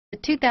The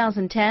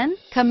 2010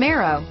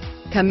 Camaro.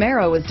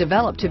 Camaro was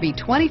developed to be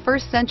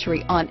 21st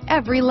century on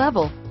every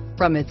level,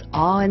 from its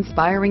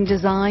awe-inspiring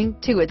design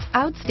to its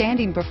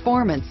outstanding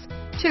performance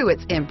to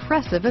its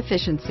impressive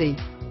efficiency.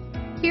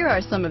 Here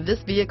are some of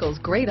this vehicle's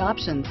great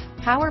options: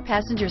 power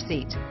passenger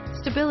seat,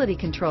 stability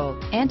control,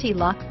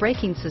 anti-lock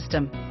braking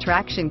system,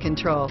 traction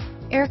control,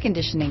 air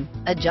conditioning,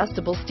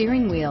 adjustable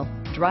steering wheel,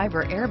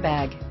 driver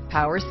airbag,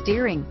 power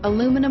steering,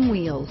 aluminum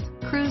wheels,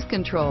 cruise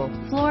control,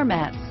 floor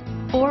mats,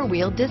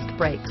 four-wheel disc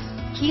brakes,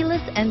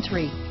 keyless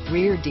entry,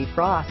 rear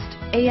defrost,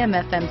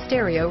 AM/FM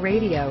stereo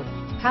radio,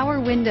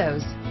 power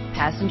windows,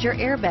 passenger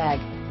airbag,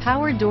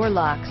 power door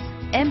locks,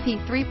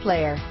 MP3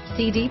 player,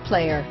 CD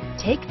player.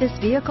 Take this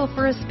vehicle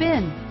for a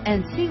spin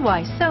and see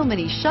why so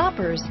many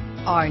shoppers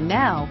are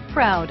now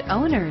proud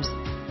owners.